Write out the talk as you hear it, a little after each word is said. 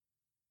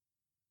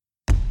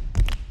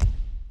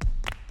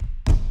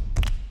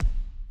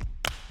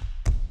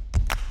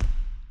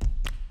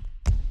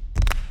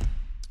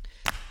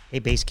Hey,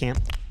 Basecamp.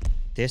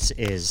 This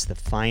is the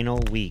final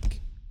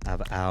week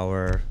of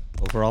our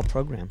overall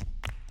program.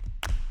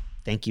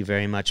 Thank you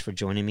very much for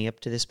joining me up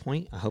to this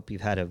point. I hope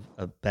you've had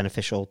a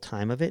beneficial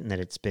time of it and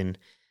that it's been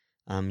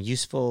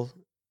useful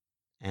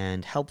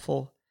and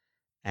helpful,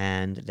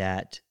 and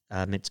that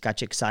it's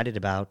got you excited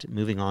about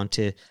moving on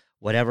to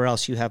whatever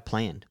else you have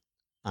planned.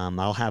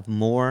 I'll have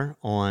more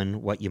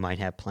on what you might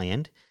have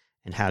planned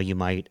and how you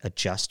might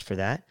adjust for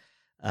that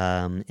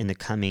in the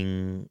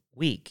coming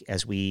week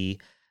as we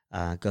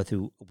go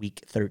through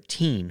week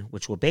 13,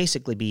 which will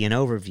basically be an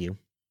overview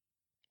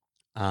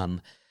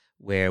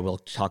where we'll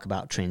talk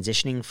about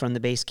transitioning from the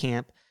base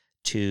camp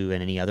to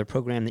any other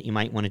program that you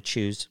might want to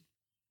choose.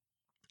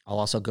 I'll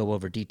also go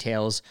over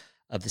details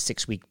of the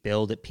 6-week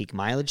build at peak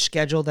mileage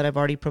schedule that I've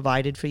already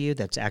provided for you.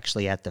 That's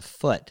actually at the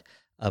foot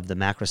of the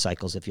macro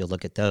cycles, if you'll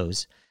look at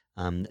those,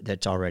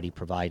 that's already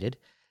provided.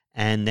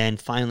 And then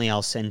finally,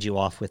 I'll send you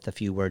off with a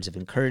few words of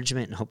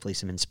encouragement and hopefully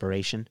some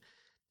inspiration.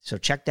 So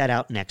check that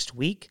out next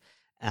week.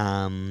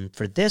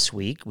 For this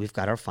week, we've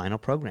got our final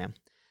program,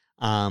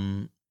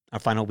 our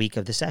final week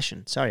of the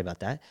session. Sorry about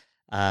that.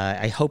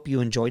 I hope you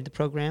enjoyed the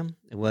program.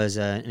 It was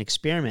an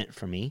experiment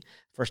for me,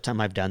 first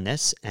time I've done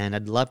this, and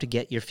I'd love to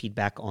get your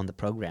feedback on the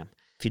program.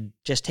 If you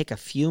just take a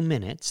few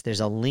minutes,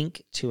 there's a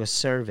link to a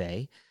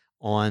survey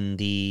on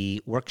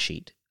the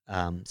worksheet.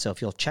 So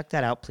if you'll check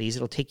that out, please,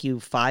 it'll take you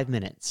 5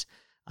 minutes.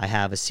 I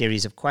have a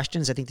series of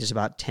questions. I think there's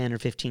about 10 or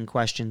 15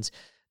 questions.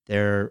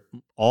 Most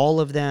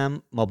of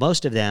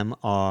them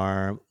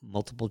are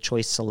multiple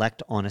choice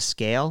select on a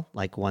scale,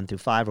 like 1 through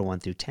 5 or 1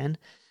 through 10.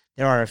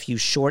 There are a few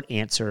short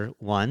answer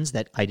ones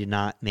that I did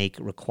not make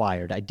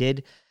required. I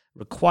did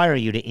require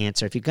you to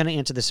answer. If you're going to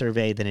answer the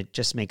survey, then it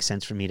just makes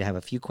sense for me to have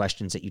a few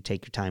questions that you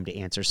take your time to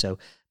answer. So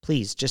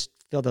please just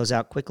fill those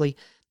out quickly.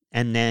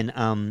 And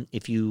then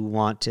if you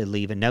want to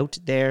leave a note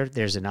there,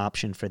 there's an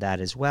option for that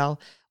as well.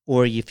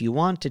 Or if you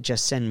want to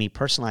just send me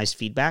personalized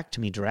feedback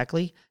to me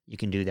directly, you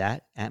can do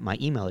that at my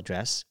email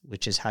address,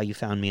 which is how you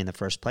found me in the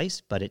first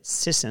place, but it's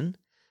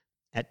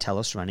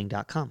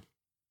sisson@telosrunning.com.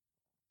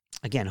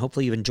 Again,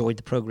 hopefully you enjoyed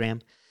the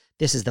program.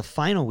 This is the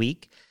final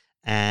week,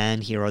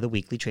 and here are the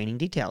weekly training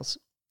details.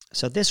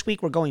 So this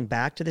week we're going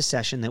back to the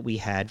session that we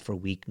had for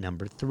week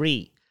number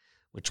 3,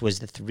 which was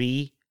the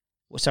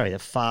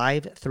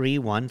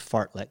 5-3-1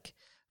 fartlek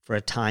for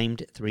a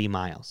timed 3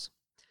 miles.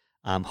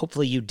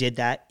 Hopefully you did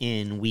that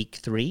in week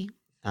 3.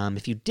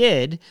 If you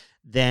did,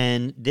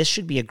 then this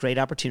should be a great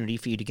opportunity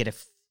for you to get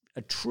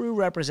a true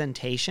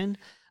representation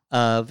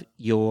of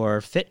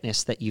your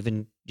fitness that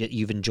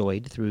you've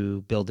enjoyed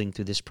through building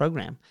through this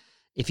program.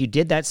 If you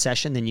did that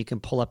session, then you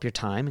can pull up your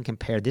time and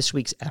compare this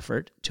week's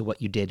effort to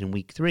what you did in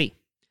week 3.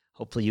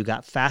 Hopefully you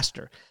got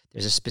faster.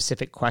 There's a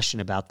specific question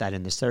about that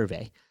in the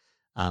survey.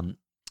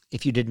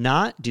 If you did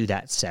not do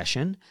that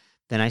session,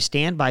 then I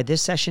stand by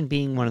this session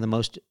being one of the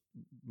most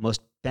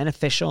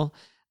beneficial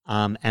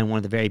and one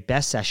of the very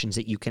best sessions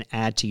that you can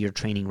add to your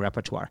training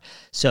repertoire.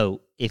 So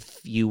if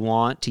you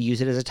want to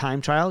use it as a time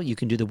trial, you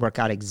can do the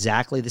workout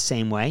exactly the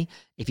same way.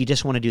 If you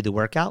just want to do the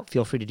workout,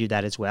 feel free to do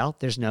that as well.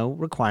 There's no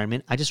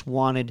requirement. I just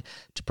wanted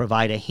to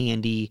provide a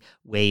handy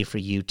way for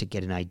you to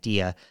get an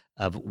idea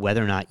of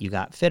whether or not you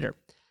got fitter.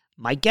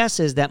 My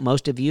guess is that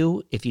most of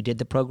you, if you did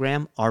the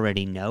program,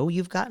 already know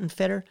you've gotten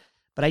fitter,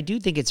 but I do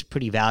think it's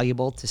pretty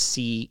valuable to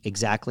see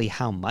exactly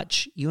how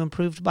much you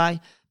improved by.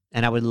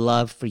 And I would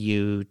love for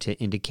you to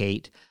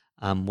indicate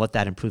what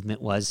that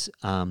improvement was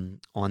on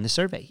the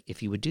survey.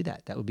 If you would do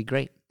that, that would be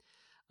great.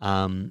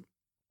 So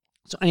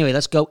anyway,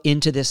 let's go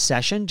into this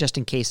session just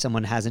in case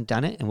someone hasn't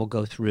done it, and we'll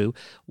go through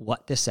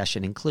what this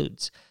session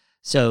includes.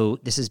 So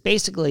this is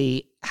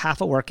basically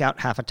half a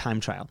workout, half a time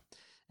trial.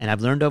 And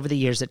I've learned over the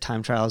years that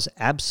time trials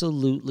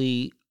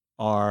absolutely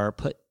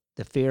put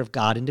the fear of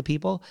God into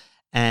people,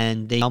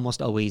 and they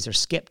almost always are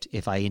skipped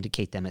if I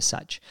indicate them as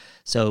such.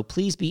 So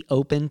please be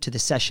open to the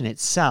session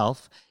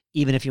itself,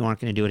 even if you aren't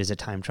going to do it as a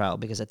time trial,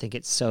 because I think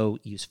it's so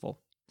useful.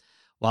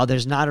 While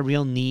there's not a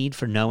real need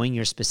for knowing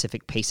your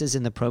specific paces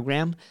in the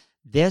program,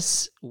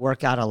 this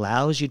workout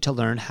allows you to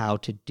learn how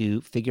to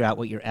figure out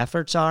what your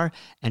efforts are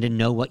and to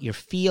know what your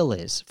feel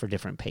is for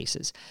different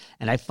paces.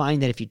 And I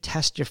find that if you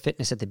test your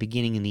fitness at the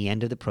beginning and the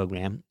end of the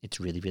program, it's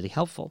really, really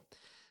helpful.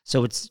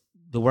 So it's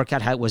the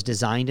workout how it was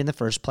designed in the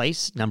first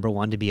place. Number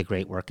 1, to be a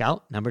great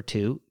workout. Number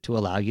 2, to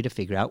allow you to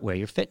figure out where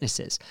your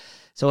fitness is.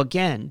 So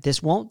again,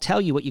 this won't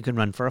tell you what you can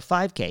run for a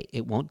 5K.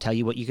 It won't tell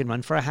you what you can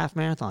run for a half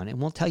marathon. It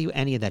won't tell you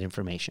any of that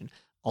information.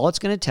 All it's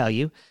going to tell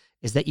you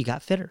is that you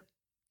got fitter.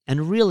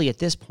 And really at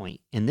this point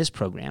in this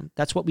program,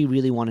 that's what we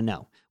really want to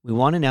know. We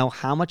want to know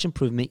how much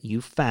improvement you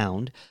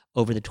found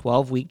over the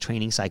 12-week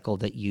training cycle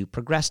that you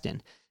progressed in.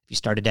 If you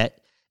started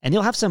and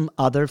you'll have some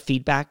other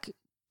feedback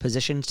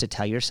positions to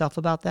tell yourself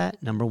about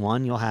that. Number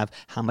 1, you'll have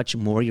how much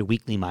more your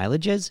weekly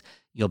mileage is.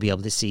 You'll be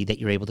able to see that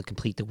you're able to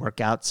complete the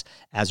workouts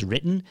as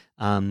written,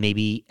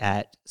 maybe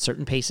at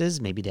certain paces.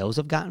 Maybe those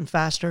have gotten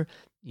faster.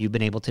 You've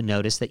been able to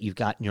notice that you've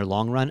gotten your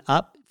long run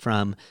up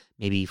from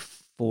maybe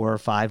 4 or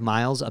 5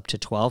 miles up to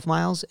 12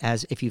 miles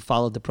as if you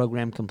followed the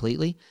program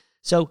completely.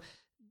 So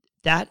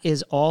that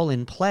is all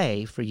in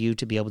play for you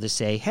to be able to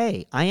say,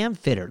 hey, I am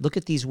fitter. Look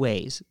at these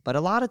ways. But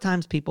a lot of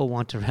times people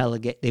want to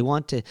relegate, they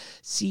want to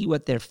see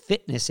what their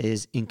fitness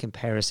is in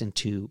comparison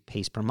to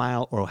pace per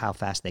mile or how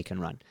fast they can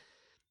run.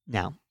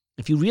 Now,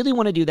 if you really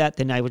want to do that,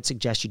 then I would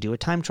suggest you do a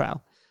time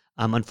trial.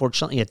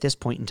 Unfortunately, at this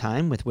point in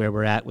time, with where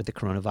we're at with the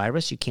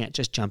coronavirus, you can't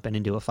just jump in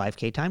and do a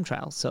 5K time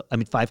trial.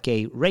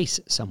 5K race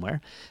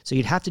somewhere. So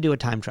you'd have to do a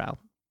time trial.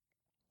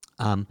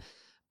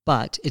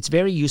 But it's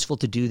very useful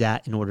to do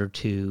that in order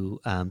to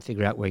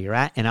figure out where you're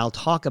at. And I'll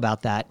talk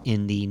about that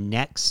in the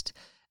next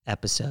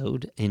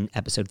episode, in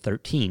episode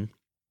 13,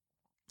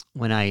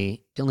 when I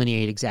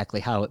delineate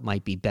exactly how it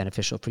might be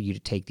beneficial for you to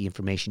take the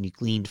information you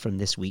gleaned from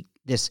this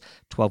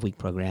 12-week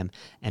program,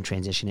 and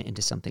transition it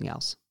into something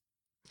else.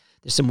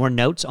 There's some more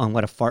notes on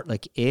what a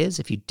fartlek is.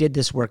 If you did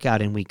this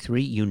workout in week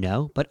 3, you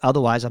know, but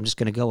otherwise I'm just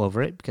going to go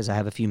over it because I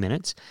have a few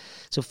minutes.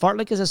 So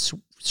fartlek is a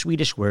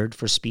Swedish word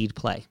for speed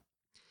play.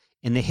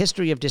 In the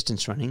history of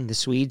distance running, the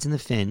Swedes and the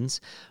Finns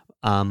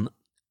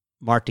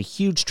marked a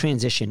huge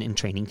transition in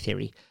training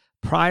theory.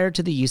 Prior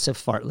to the use of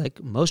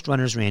fartlek, most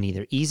runners ran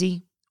either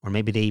easy or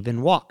maybe they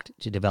even walked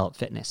to develop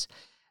fitness.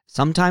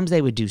 Sometimes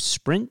they would do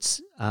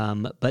sprints,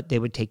 but they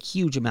would take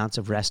huge amounts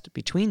of rest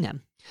between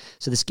them.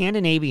 So the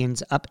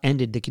Scandinavians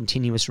upended the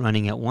continuous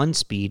running at one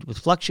speed with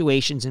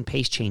fluctuations and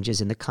pace changes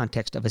in the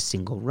context of a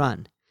single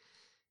run.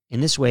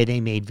 In this way,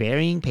 they made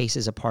varying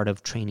paces a part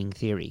of training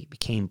theory,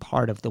 became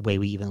part of the way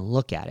we even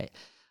look at it.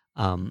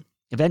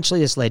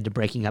 Eventually, this led to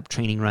breaking up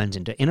training runs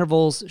into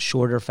intervals,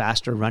 shorter,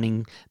 faster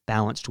running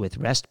balanced with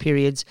rest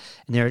periods,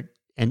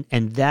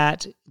 and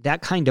that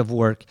kind of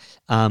work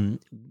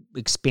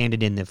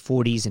expanded in the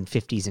 40s and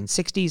 50s and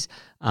 60s,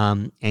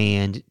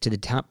 and to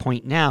the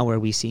point now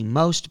where we see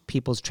most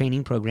people's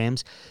training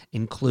programs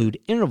include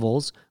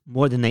intervals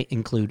more than they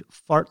include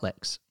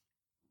fartleks.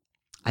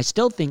 I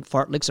still think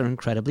fartleks are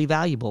incredibly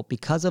valuable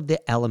because of the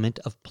element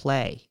of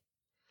play.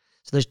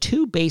 So there's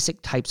 2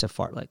 basic types of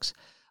fartleks,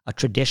 a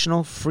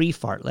traditional free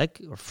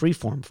fartlek or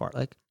free-form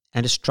fartlek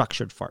and a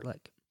structured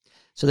fartlek.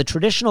 So the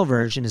traditional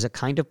version is a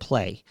kind of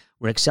play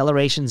where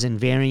accelerations and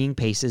varying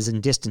paces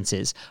and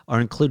distances are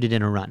included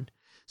in a run.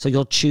 So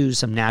you'll choose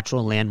some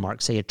natural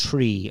landmark, say a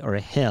tree or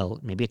a hill,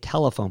 maybe a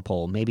telephone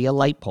pole, maybe a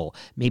light pole,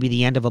 maybe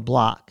the end of a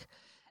block.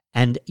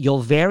 And you'll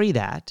vary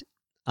that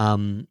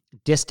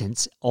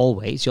distance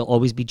always. You'll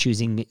always be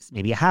choosing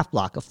maybe a half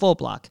block, a full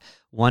block,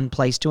 one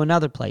place to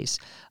another place.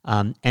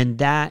 And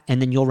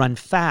then you'll run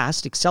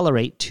fast,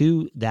 accelerate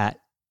to that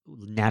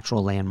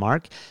natural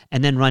landmark,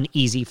 and then run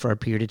easy for a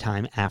period of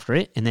time after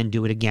it, and then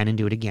do it again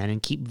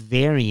and keep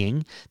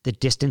varying the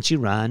distance you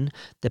run,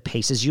 the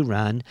paces you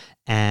run,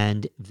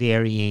 and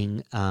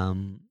varying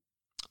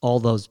all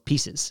those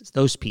pieces.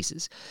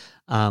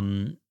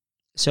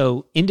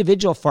 So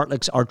individual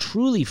fartleks are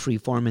truly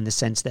freeform in the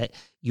sense that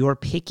you're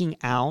picking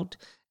out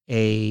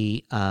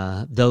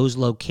those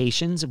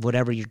locations of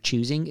whatever you're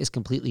choosing is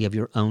completely of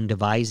your own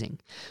devising.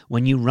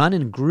 When you run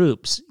in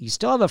groups, you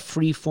still have a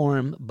free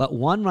form, but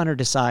one runner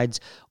decides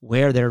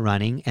where they're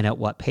running and at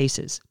what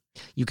paces.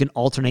 You can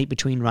alternate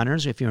between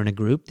runners if you're in a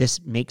group.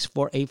 This makes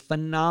for a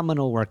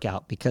phenomenal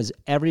workout because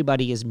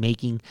everybody is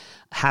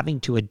having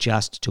to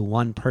adjust to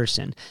one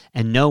person,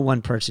 and no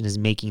one person is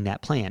making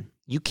that plan.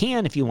 You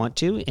can, if you want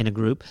to, in a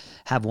group,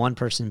 have one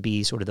person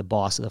be sort of the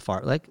boss of the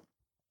fartlek.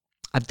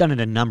 I've done it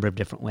a number of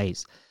different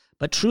ways.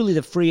 But truly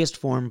the freest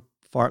form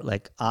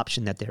fartlek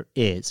option that there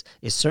is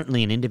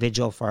certainly an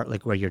individual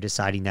fartlek where you're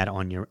deciding that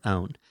on your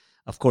own.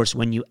 Of course,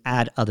 when you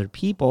add other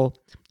people,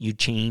 you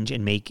change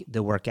and make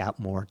the workout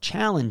more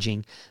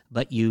challenging,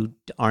 but you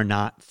are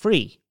not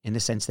free in the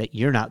sense that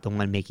you're not the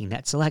one making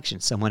that selection.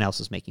 Someone else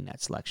is making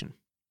that selection.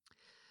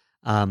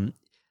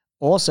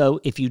 Also,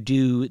 if you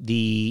do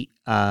the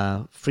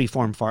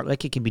free-form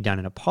fartlek, it can be done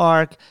in a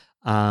park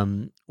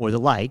or the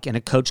like, and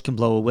a coach can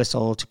blow a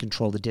whistle to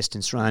control the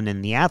distance run,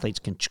 and the athletes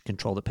can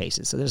control the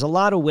paces. So there's a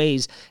lot of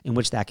ways in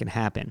which that can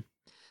happen.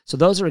 So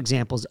those are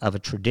examples of a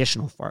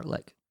traditional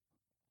fartlek.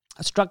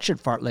 A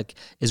structured fartlek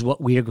is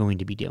what we are going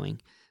to be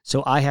doing.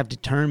 So I have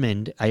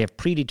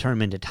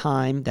predetermined a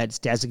time that's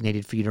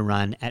designated for you to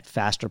run at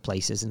faster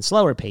places and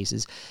slower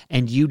paces,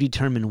 and you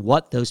determine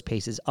what those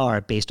paces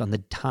are based on the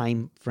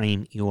time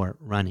frame you're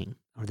running,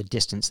 or the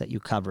distance that you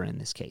cover in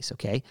this case,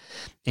 okay?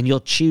 And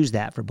you'll choose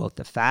that for both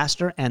the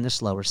faster and the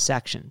slower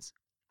sections.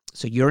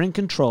 So you're in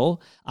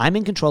control. I'm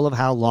in control of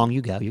how long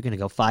you go. You're going to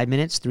go 5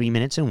 minutes, 3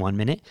 minutes, and 1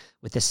 minute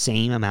with the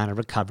same amount of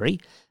recovery,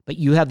 but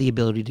you have the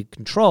ability to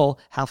control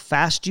how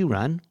fast you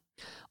run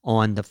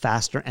on the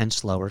faster and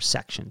slower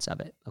sections of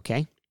it,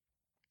 okay?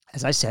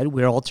 As I said,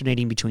 we're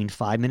alternating between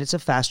 5 minutes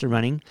of faster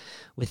running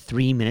with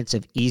 3 minutes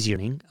of easier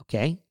running,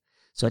 okay?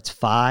 So it's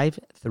 5,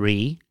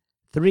 3,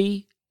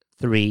 3,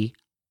 3,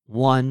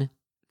 1,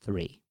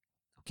 3,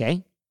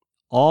 okay?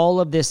 All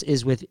of this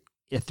is with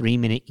a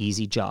 3-minute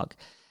easy jog.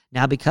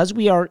 Now, because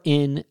we are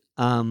in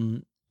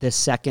the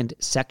second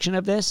section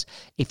of this,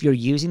 if you're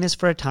using this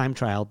for a time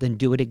trial, then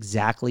do it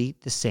exactly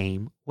the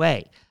same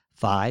way.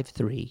 5,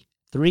 3,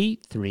 3,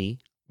 3,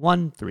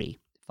 1, 3.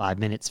 5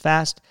 minutes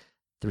fast,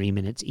 3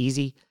 minutes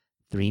easy,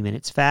 3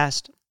 minutes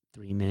fast,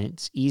 3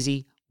 minutes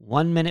easy,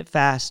 1 minute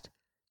fast,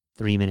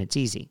 3 minutes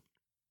easy.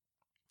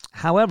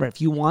 However,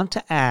 if you want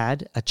to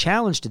add a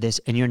challenge to this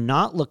and you're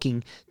not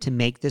looking to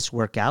make this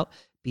workout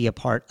be a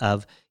part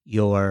of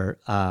your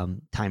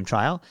time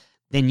trial,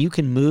 then you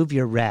can move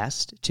your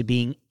rest to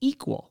being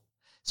equal.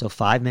 So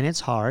 5 minutes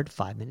hard,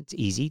 5 minutes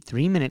easy,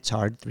 3 minutes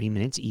hard, 3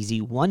 minutes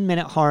easy, 1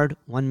 minute hard,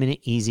 1 minute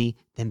easy,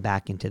 then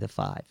back into the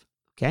 5,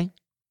 okay?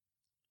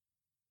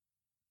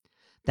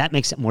 That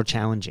makes it more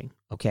challenging,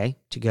 okay,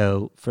 to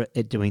go for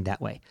it doing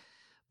that way.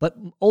 But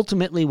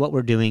ultimately what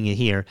we're doing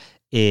here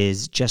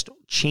is just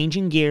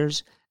changing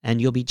gears,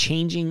 and you'll be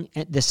changing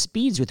the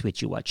speeds with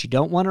which you watch. You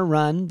don't want to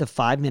run the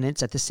 5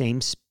 minutes at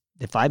the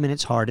 5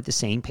 minutes hard at the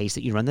same pace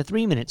that you run the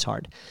 3 minutes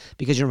hard,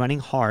 because you're running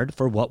hard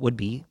for what would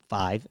be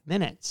 5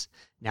 minutes.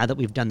 Now that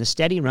we've done the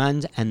steady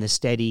runs and the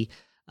steady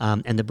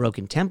and the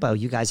broken tempo,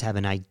 you guys have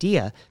an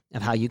idea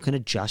of how you can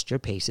adjust your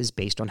paces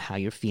based on how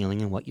you're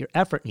feeling and what your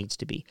effort needs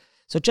to be.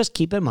 So just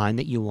keep in mind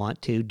that you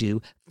want to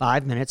do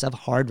 5 minutes of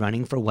hard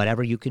running for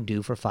whatever you can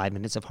do for 5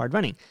 minutes of hard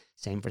running.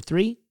 Same for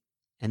 3,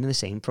 and then the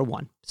same for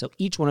 1. So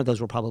each one of those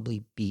will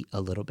probably be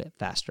a little bit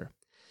faster.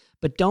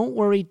 But don't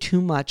worry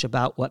too much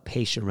about what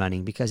pace you're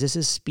running, because this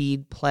is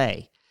speed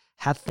play.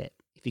 Have fit.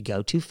 If you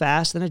go too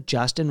fast, then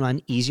adjust and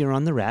run easier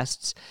on the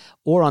rests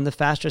or on the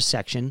faster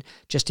section,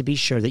 just to be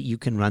sure that you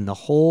can run the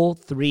whole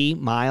 3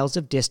 miles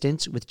of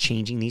distance with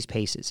changing these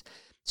paces.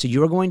 So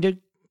you're going to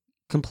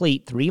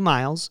complete 3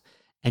 miles,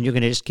 and you're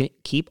going to just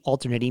keep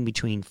alternating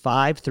between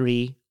 5,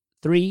 3,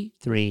 3,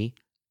 3,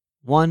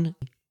 1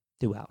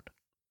 throughout.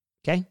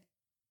 Okay?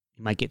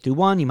 You might get through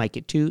 1, you might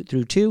get through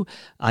 2.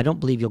 I don't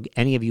believe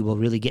any of you will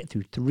really get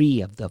through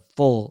 3 of the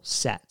full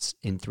sets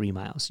in 3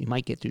 miles. You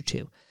might get through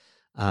 2.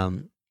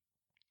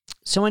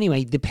 So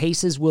anyway, the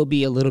paces will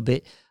be a little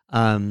bit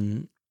off,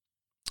 and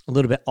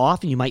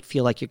you might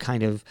feel like you're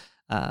kind of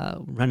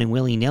running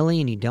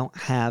willy-nilly and you don't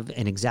have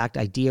an exact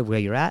idea of where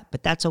you're at,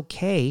 but that's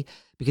okay,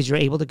 because you're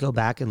able to go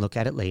back and look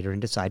at it later and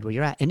decide where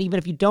you're at. And even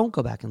if you don't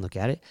go back and look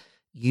at it,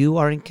 you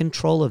are in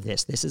control of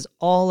this. This is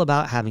all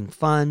about having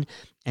fun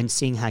and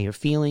seeing how you're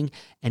feeling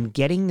and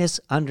getting this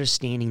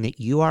understanding that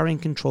you are in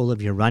control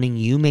of your running.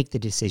 You make the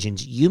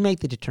decisions, you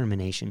make the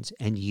determinations,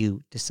 and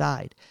you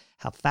decide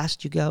how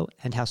fast you go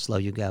and how slow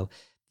you go.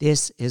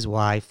 This is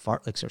why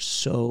fartleks are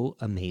so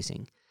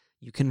amazing.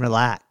 You can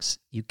relax.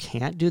 You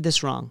can't do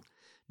this wrong.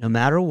 No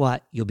matter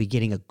what, you'll be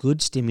getting a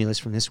good stimulus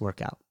from this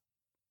workout.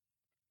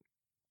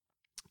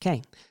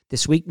 Okay,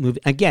 this week,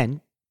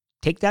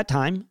 take that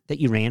time that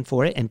you ran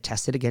for it and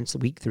test it against the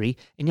week 3,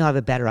 and you'll have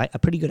a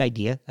pretty good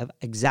idea of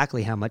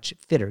exactly how much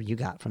fitter you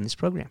got from this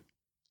program.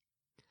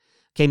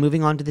 Okay,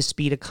 moving on to the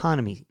speed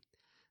economy.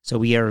 So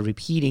we are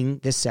repeating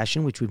this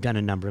session, which we've done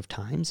a number of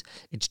times.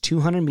 It's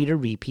 200-meter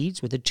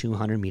repeats with a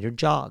 200-meter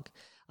jog.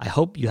 I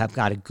hope you have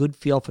got a good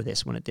feel for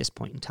this one at this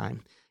point in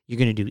time. You're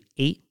going to do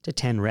 8 to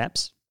 10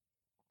 reps.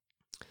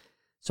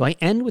 So I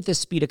end with this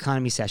speed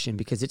economy session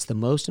because it's the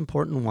most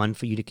important one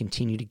for you to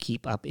continue to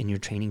keep up in your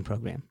training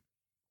program.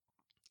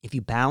 If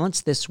you balance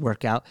this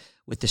workout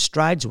with the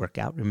strides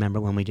workout, remember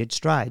when we did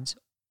strides,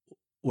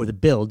 or the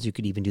builds, you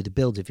could even do the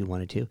builds if you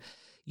wanted to,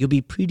 you'll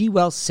be pretty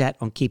well set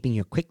on keeping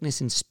your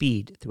quickness and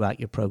speed throughout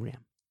your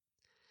program.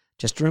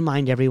 Just to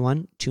remind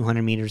everyone,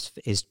 200 meters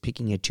is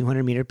picking a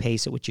 200-meter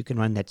pace at which you can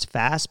run that's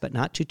fast, but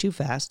not too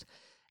fast,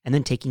 and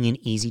then taking an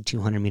easy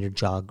 200-meter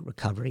jog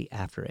recovery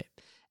after it,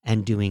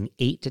 and doing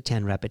 8 to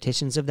 10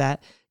 repetitions of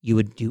that. You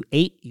would do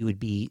 8, you would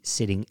be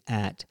sitting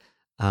at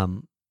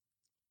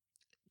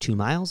 2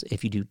 miles.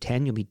 If you do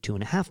 10, you'll be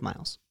 2.5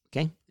 miles,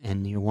 okay?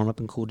 And your warm-up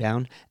and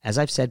cool-down, as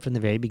I've said from the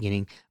very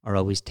beginning, are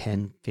always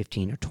 10,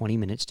 15, or 20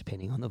 minutes,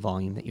 depending on the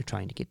volume that you're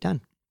trying to get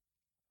done.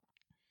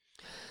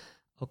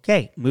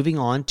 Okay, moving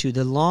on to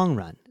the long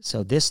run.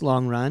 So the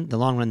long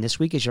run this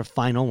week is your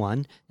final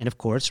one, and of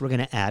course, we're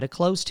going to add a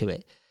close to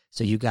it.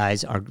 So you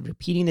guys are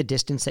repeating the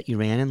distance that you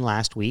ran in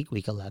last week,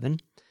 week 11,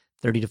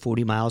 30 to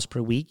 40 miles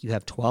per week. You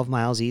have 12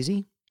 miles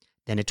easy,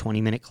 then a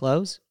 20-minute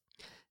close.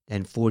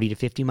 Then 40 to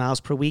 50 miles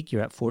per week,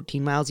 you're at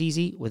 14 miles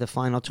easy with a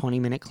final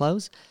 20-minute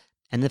close.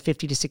 And the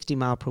 50 to 60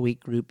 mile per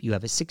week group, you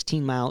have a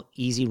 16-mile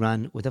easy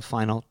run with a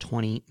final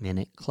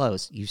 20-minute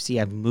close. You see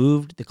I've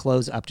moved the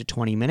close up to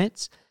 20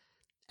 minutes.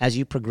 As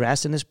you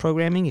progress in this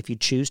programming, if you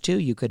choose to,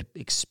 you could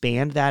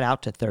expand that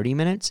out to 30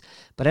 minutes.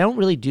 But I don't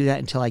really do that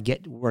until I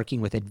get working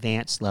with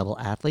advanced level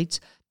athletes.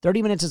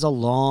 30 minutes is a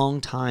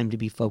long time to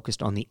be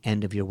focused on the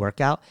end of your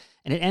workout.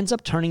 And it ends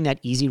up turning that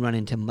easy run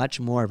into much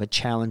more of a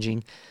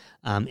challenging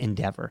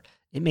endeavor.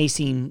 It may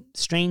seem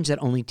strange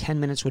that only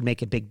 10 minutes would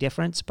make a big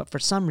difference, but for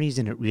some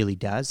reason it really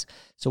does.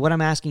 So what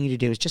I'm asking you to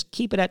do is just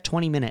keep it at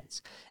 20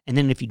 minutes. And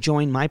then if you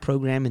join my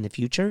program in the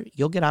future,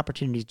 you'll get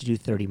opportunities to do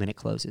 30-minute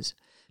closes.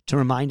 To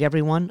remind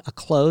everyone, a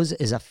close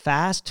is a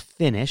fast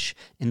finish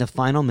in the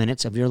final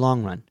minutes of your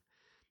long run.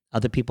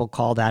 Other people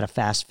call that a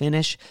fast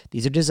finish.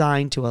 These are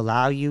designed to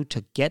allow you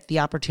to get the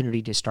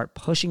opportunity to start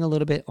pushing a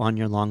little bit on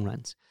your long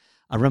runs.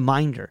 A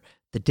reminder,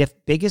 the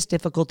biggest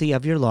difficulty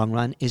of your long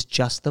run is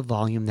just the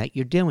volume that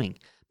you're doing.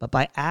 But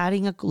by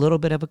adding a little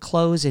bit of a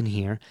close in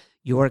here,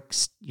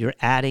 you're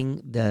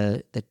adding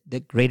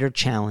the greater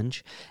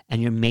challenge,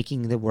 and you're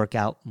making the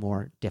workout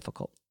more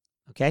difficult,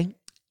 okay?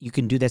 You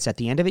can do this at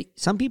the end of it.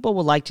 Some people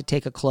will like to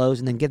take a close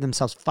and then give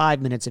themselves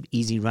 5 minutes of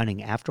easy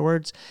running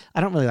afterwards. I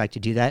don't really like to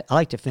do that. I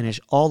like to finish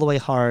all the way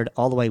hard,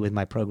 all the way with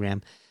my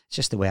program. It's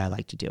just the way I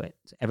like to do it.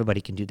 So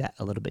everybody can do that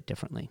a little bit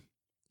differently,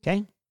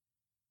 okay?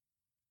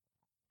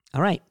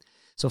 All right,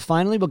 so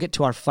finally we'll get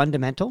to our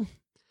fundamental.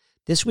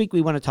 This week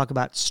we want to talk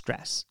about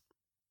stress.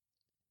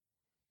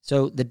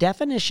 So the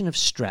definition of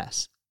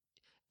stress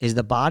is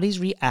the body's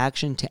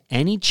reaction to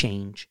any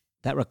change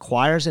that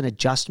requires an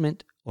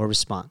adjustment or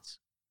response.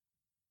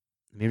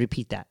 Let me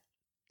repeat that.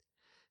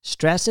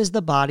 Stress is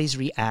the body's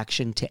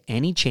reaction to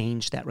any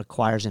change that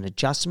requires an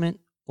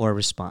adjustment or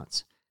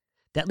response.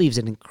 That leaves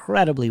an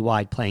incredibly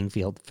wide playing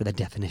field for the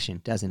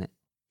definition, doesn't it?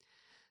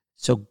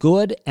 So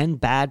good and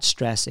bad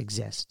stress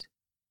exist.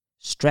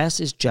 Stress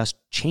is just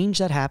change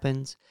that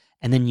happens,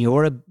 and then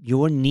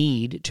your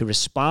need to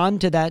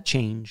respond to that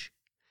change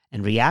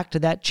and react to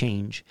that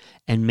change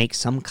and make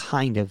some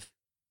kind of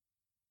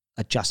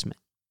adjustment.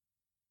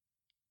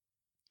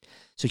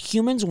 So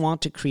humans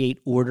want to create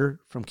order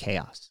from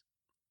chaos,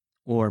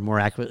 or more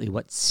accurately,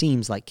 what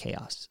seems like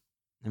chaos.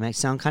 It might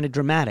sound kind of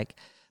dramatic,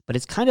 but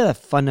it's kind of the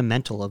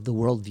fundamental of the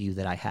worldview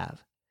that I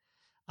have.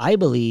 I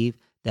believe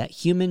that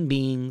human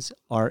beings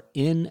are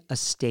in a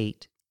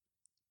state,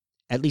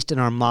 at least in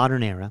our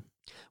modern era,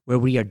 where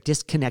we are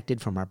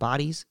disconnected from our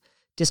bodies,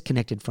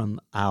 disconnected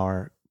from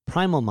our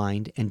primal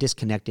mind, and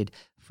disconnected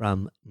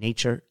from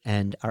nature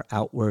and our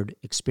outward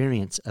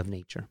experience of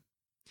nature.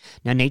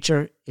 Now,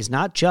 nature is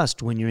not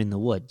just when you're in the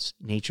woods.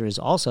 Nature is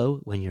also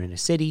when you're in a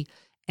city.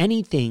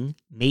 Anything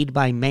made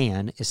by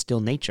man is still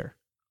nature.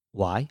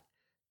 Why?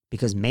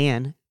 Because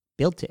man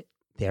built it.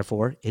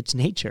 Therefore, it's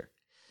nature.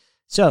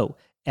 So,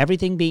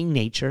 everything being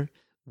nature,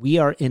 we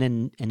are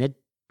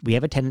we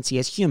have a tendency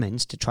as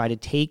humans to try to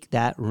take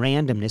that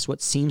randomness,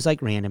 what seems like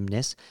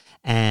randomness,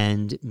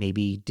 and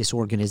maybe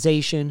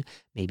disorganization,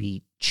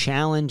 maybe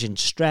challenge and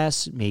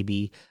stress,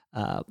 maybe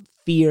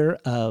fear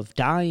of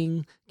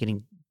dying,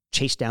 getting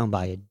chased down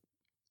by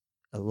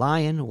a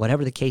lion,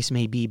 whatever the case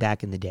may be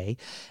back in the day.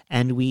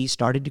 And we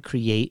started to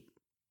create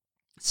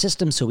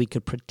systems so we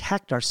could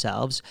protect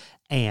ourselves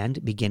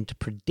and begin to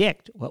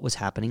predict what was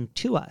happening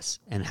to us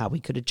and how we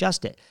could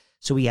adjust it.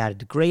 So we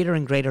added greater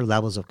and greater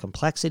levels of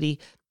complexity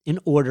in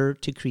order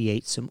to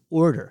create some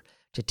order,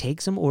 to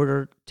take some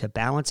order to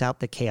balance out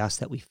the chaos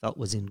that we felt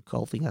was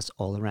engulfing us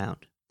all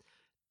around.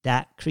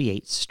 That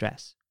creates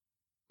stress.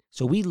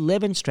 So we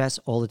live in stress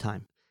all the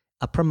time.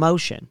 A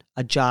promotion,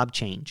 a job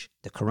change,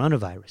 the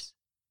coronavirus,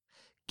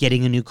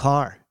 getting a new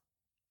car,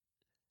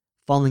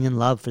 falling in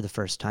love for the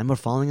first time, or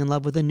falling in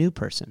love with a new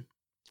person,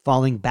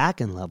 falling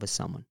back in love with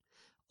someone.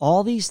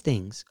 All these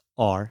things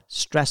are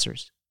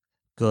stressors,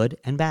 good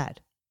and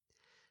bad.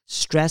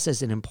 Stress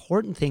is an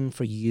important thing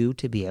for you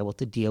to be able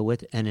to deal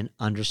with and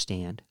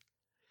understand.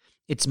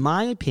 It's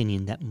my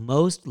opinion that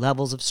most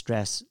levels of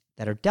stress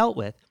that are dealt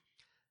with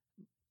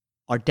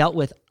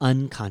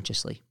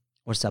unconsciously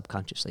or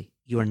subconsciously.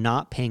 You are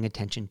not paying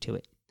attention to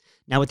it.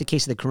 Now, with the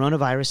case of the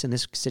coronavirus in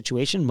this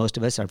situation, most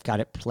of us have got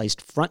it placed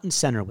front and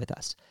center with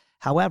us.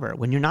 However,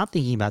 when you're not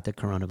thinking about the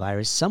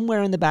coronavirus,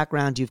 somewhere in the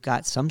background, you've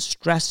got some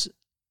stress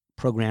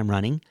program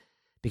running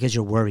because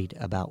you're worried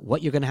about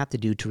what you're going to have to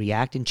do to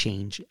react and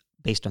change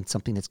based on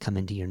something that's come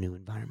into your new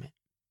environment.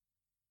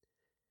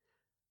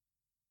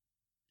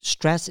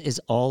 Stress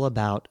is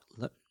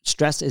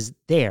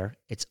there.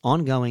 It's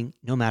ongoing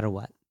no matter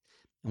what.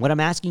 And what I'm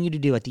asking you to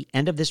do at the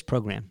end of this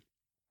program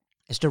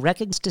is to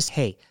recognize,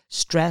 hey,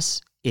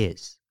 stress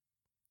is.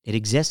 It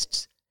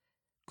exists,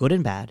 good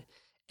and bad,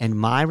 and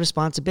my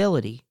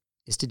responsibility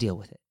is to deal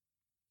with it.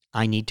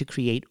 I need to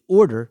create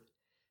order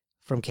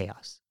from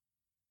chaos.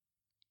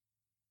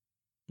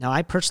 Now,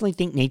 I personally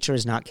think nature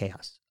is not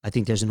chaos. I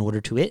think there's an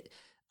order to it.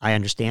 I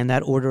understand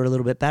that order a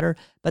little bit better,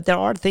 but there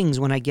are things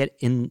when I get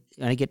to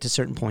a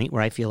certain point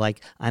where I feel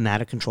like I'm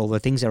out of control or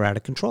things are out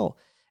of control.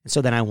 And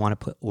so then I want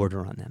to put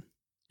order on them.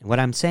 And what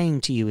I'm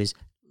saying to you is,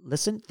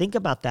 listen, think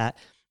about that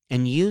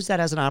and use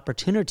that as an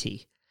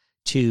opportunity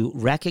to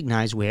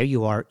recognize where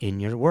you are in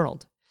your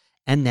world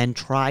and then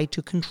try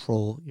to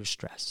control your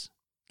stress.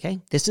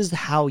 Okay? This is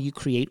how you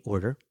create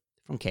order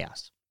from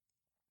chaos.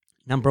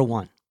 Number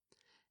 1,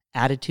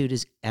 attitude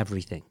is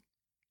everything.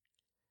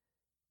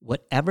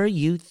 Whatever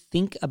you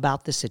think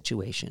about the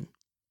situation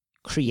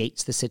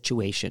creates the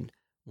situation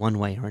one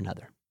way or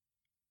another.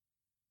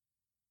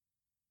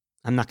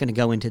 I'm not going to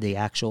go into the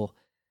actual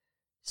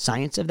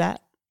science of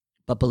that,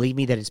 but believe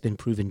me that it's been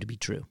proven to be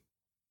true.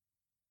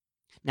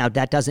 Now,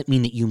 that doesn't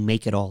mean that you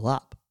make it all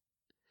up.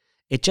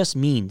 It just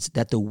means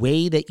that the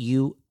way that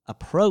you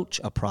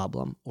approach a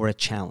problem or a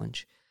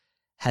challenge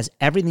has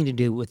everything to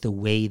do with the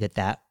way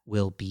that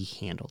will be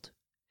handled.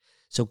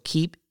 So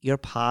keep your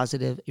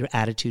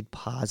attitude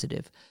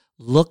positive.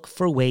 Look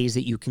for ways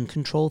that you can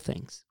control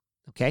things,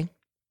 okay?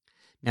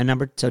 Now,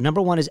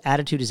 number 1 is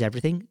attitude is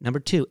everything. Number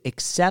 2,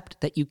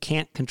 accept that you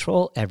can't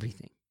control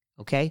everything,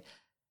 okay?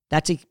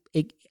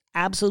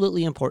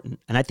 absolutely important.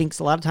 And I think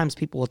a lot of times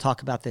people will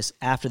talk about this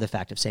after the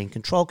fact of saying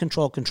control,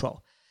 control,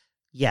 control.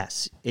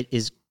 Yes, it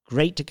is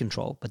great to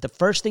control. But the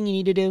first thing you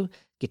need to do,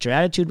 get your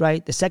attitude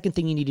right. The second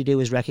thing you need to do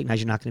is recognize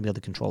you're not going to be able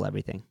to control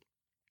everything.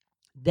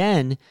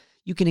 Then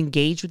you can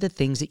engage with the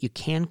things that you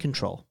can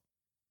control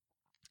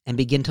and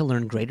begin to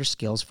learn greater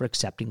skills for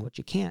accepting what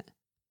you can't.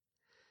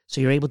 So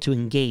you're able to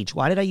engage.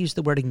 Why did I use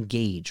the word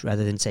engage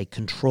rather than say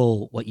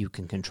control what you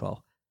can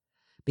control?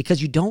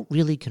 Because you don't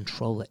really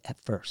control it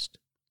at first.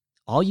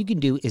 All you can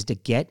do is to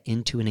get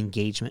into an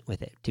engagement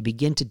with it, to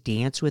begin to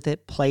dance with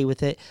it, play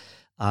with it,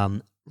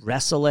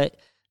 wrestle it,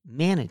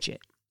 manage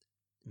it.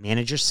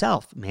 Manage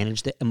yourself,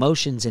 manage the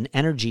emotions and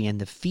energy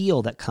and the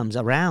feel that comes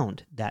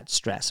around that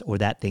stress or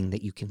that thing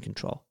that you can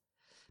control.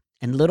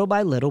 And little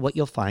by little, what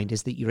you'll find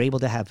is that you're able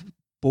to have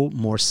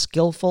more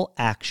skillful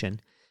action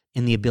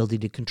in the ability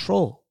to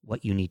control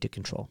what you need to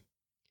control.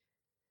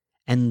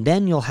 And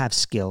then you'll have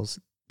skills,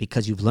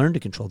 because you've learned to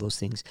control those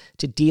things,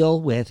 to deal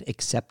with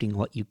accepting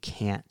what you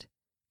can't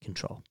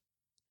control.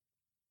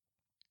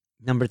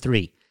 Number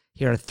 3,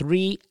 here are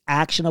 3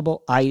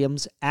 actionable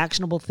items,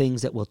 actionable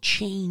things that will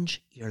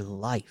change your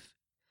life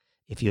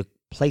if you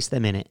place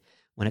them in it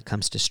when it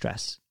comes to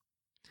stress.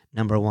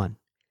 Number 1,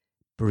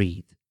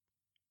 breathe.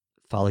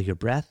 Follow your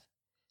breath,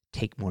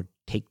 take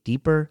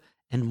deeper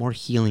and more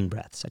healing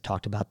breaths. I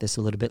talked about this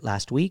a little bit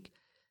last week,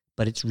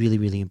 but it's really,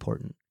 really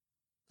important.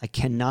 I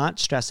cannot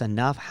stress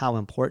enough how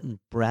important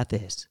breath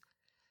is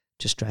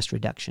to stress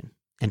reduction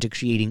and to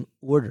creating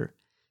order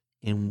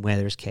in where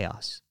there's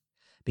chaos.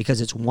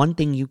 Because it's one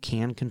thing you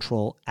can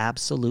control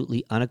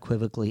absolutely,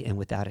 unequivocally, and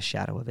without a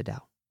shadow of a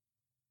doubt.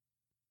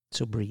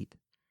 So breathe.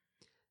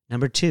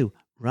 Number 2,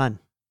 run.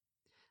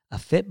 A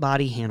fit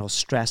body handles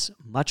stress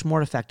much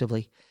more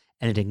effectively,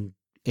 and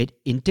it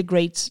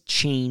integrates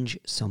change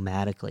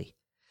somatically.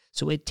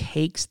 So it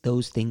takes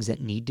those things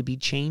that need to be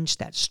changed,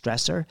 that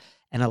stressor,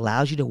 and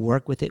allows you to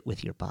work with it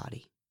with your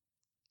body.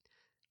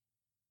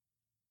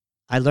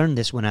 I learned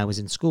this when I was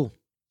in school.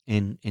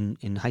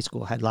 In high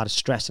school, I had a lot of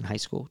stress in high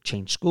school.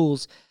 Changed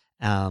schools,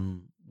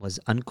 was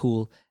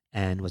uncool,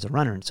 and was a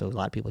runner. And so a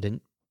lot of people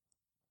didn't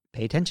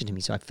pay attention to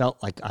me. So I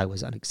felt like I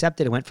was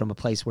unaccepted. I went from a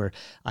place where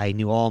I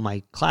knew all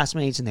my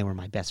classmates and they were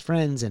my best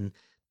friends, and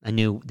I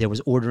knew there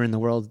was order in the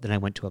world. Then I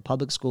went to a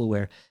public school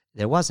where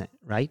there wasn't,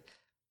 right?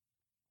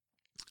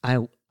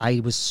 I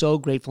was so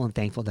grateful and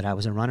thankful that I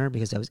was a runner,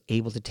 because I was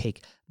able to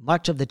take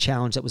much of the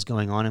challenge that was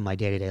going on in my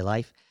day-to-day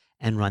life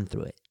and run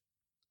through it.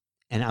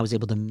 And I was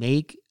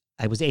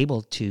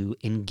able to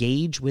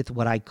engage with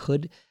what I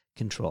could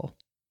control,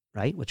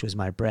 right? Which was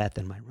my breath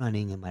and my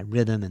running and my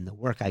rhythm and the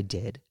work I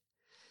did.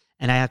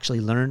 And I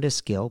actually learned a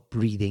skill,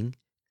 breathing,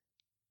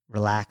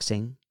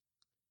 relaxing,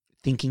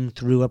 thinking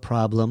through a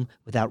problem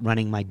without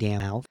running my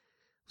damn mouth.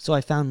 So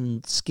I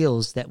found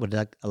skills that would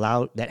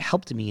that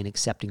helped me in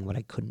accepting what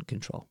I couldn't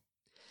control.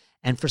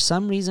 And for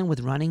some reason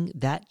with running,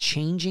 that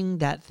changing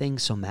that thing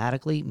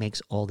somatically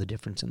makes all the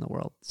difference in the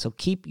world. So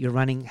keep your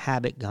running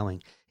habit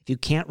going. If you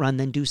can't run,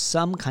 then do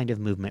some kind of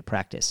movement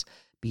practice,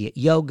 be it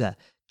yoga,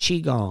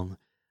 qigong,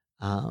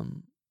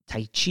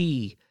 tai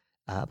chi,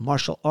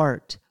 martial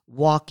art,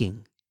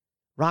 walking,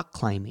 rock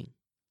climbing,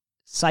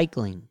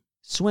 cycling,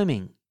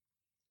 swimming.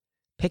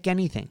 Pick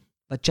anything,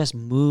 but just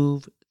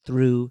move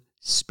through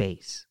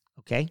space,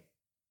 okay?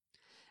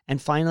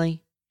 And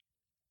finally,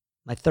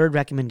 my third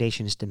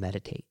recommendation is to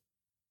meditate.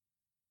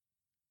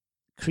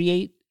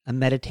 Create a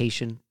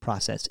meditation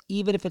process,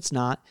 even if it's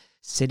not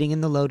sitting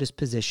in the lotus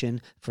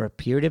position for a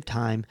period of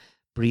time,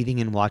 breathing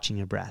and watching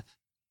your breath.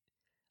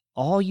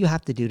 All you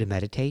have to do to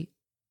meditate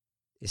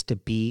is to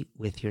be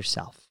with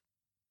yourself,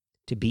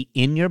 to be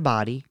in your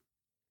body,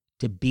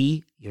 to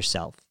be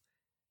yourself,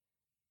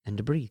 and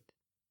to breathe.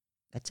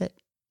 That's it.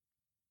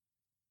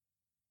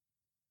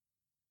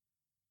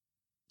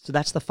 So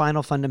that's the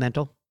final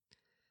fundamental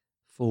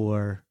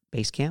for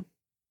Basecamp.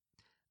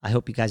 I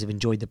hope you guys have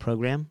enjoyed the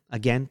program.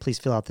 Again, please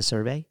fill out the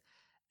survey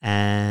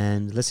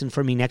and listen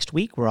for me next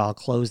week, where I'll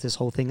close this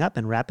whole thing up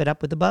and wrap it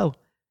up with a bow.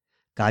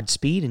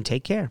 Godspeed and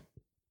take care.